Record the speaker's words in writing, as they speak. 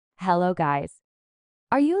Hello guys!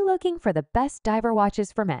 Are you looking for the best diver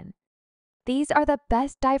watches for men? These are the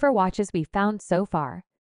best diver watches we found so far.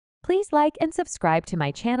 Please like and subscribe to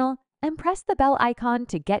my channel and press the bell icon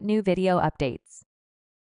to get new video updates.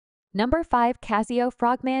 Number 5. Casio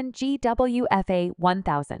Frogman GWFA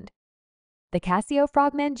 1000. The Casio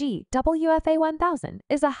Frogman GWFA 1000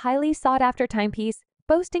 is a highly sought-after timepiece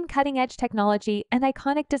boasting cutting-edge technology and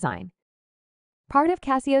iconic design. Part of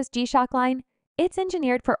Casio's G-Shock line, it's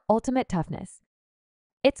engineered for ultimate toughness.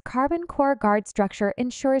 Its carbon core guard structure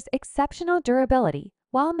ensures exceptional durability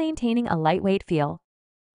while maintaining a lightweight feel.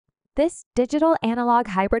 This digital analog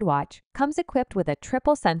hybrid watch comes equipped with a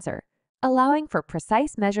triple sensor, allowing for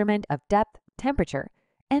precise measurement of depth, temperature,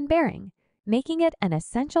 and bearing, making it an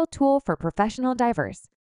essential tool for professional divers.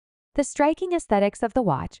 The striking aesthetics of the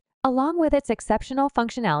watch, along with its exceptional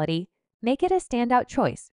functionality, make it a standout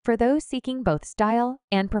choice for those seeking both style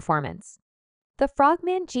and performance. The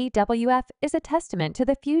Frogman GWF is a testament to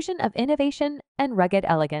the fusion of innovation and rugged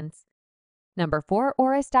elegance. Number 4.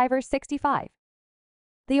 Oris Diver 65.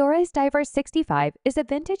 The Oris Diver 65 is a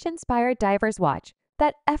vintage-inspired diver's watch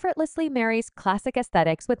that effortlessly marries classic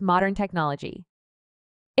aesthetics with modern technology.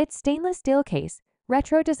 Its stainless steel case,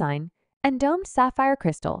 retro design, and domed sapphire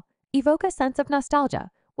crystal evoke a sense of nostalgia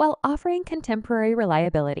while offering contemporary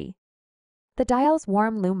reliability. The dial's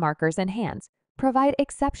warm lume markers and hands provide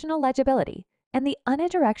exceptional legibility, and the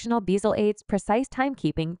unidirectional bezel aids precise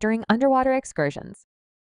timekeeping during underwater excursions.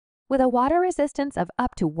 With a water resistance of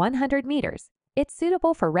up to 100 meters, it's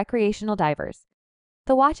suitable for recreational divers.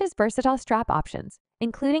 The watch's versatile strap options,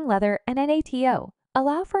 including leather and NATO,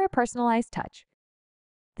 allow for a personalized touch.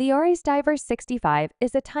 The Oris Diver 65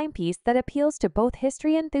 is a timepiece that appeals to both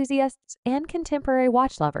history enthusiasts and contemporary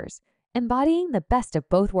watch lovers, embodying the best of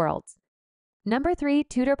both worlds. Number 3.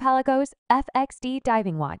 Tudor Pelagos FXD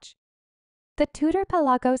Diving Watch. The Tudor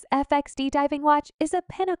Pelagos FXD Diving Watch is a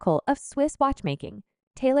pinnacle of Swiss watchmaking,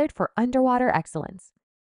 tailored for underwater excellence.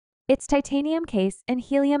 Its titanium case and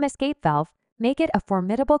helium escape valve make it a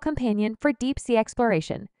formidable companion for deep-sea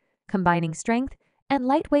exploration, combining strength and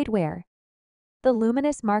lightweight wear. The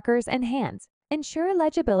luminous markers and hands ensure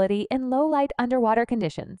legibility in low-light underwater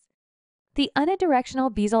conditions. The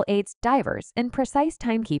unidirectional bezel aids divers in precise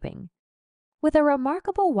timekeeping. With a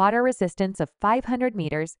remarkable water resistance of 500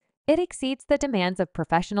 meters, it exceeds the demands of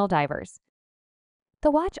professional divers.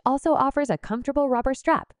 The watch also offers a comfortable rubber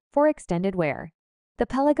strap for extended wear. The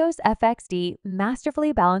Pelagos FXD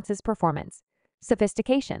masterfully balances performance,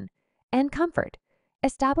 sophistication, and comfort,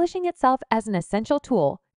 establishing itself as an essential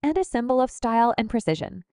tool and a symbol of style and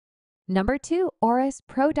precision. Number 2. Oris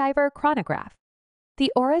ProDiver Chronograph.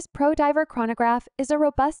 The Oris ProDiver Chronograph is a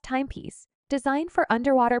robust timepiece designed for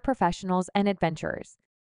underwater professionals and adventurers.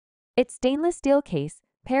 Its stainless steel case,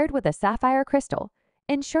 paired with a sapphire crystal,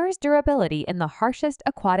 ensures durability in the harshest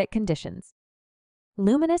aquatic conditions.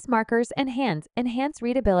 Luminous markers and hands enhance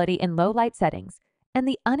readability in low-light settings, and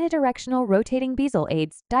the unidirectional rotating bezel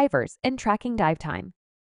aids divers in tracking dive time.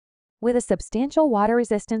 With a substantial water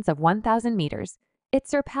resistance of 1,000 meters, it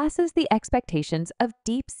surpasses the expectations of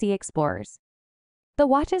deep-sea explorers. The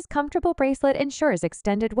watch's comfortable bracelet ensures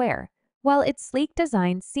extended wear, while its sleek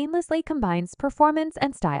design seamlessly combines performance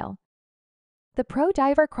and style. The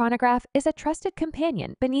ProDiver Chronograph is a trusted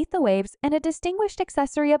companion beneath the waves and a distinguished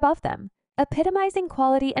accessory above them, epitomizing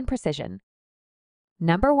quality and precision.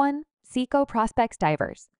 Number 1. Seco Prospex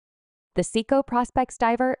Divers. The Seco Prospex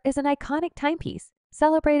Diver is an iconic timepiece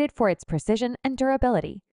celebrated for its precision and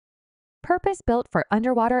durability. Purpose-built for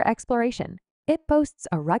underwater exploration, it boasts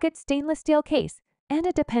a rugged stainless steel case and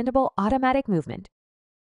a dependable automatic movement.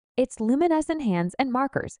 Its luminescent hands and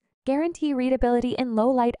markers guarantee readability in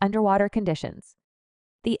low-light underwater conditions.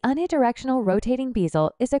 The unidirectional rotating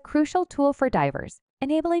bezel is a crucial tool for divers,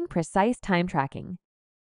 enabling precise time tracking.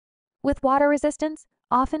 With water resistance,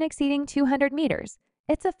 often exceeding 200 meters,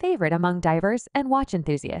 it's a favorite among divers and watch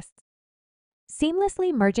enthusiasts.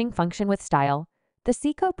 Seamlessly merging function with style, the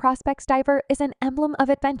Seco Prospex Diver is an emblem of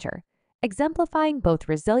adventure, exemplifying both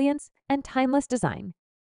resilience and timeless design.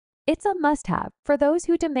 It's a must-have for those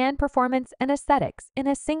who demand performance and aesthetics in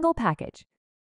a single package.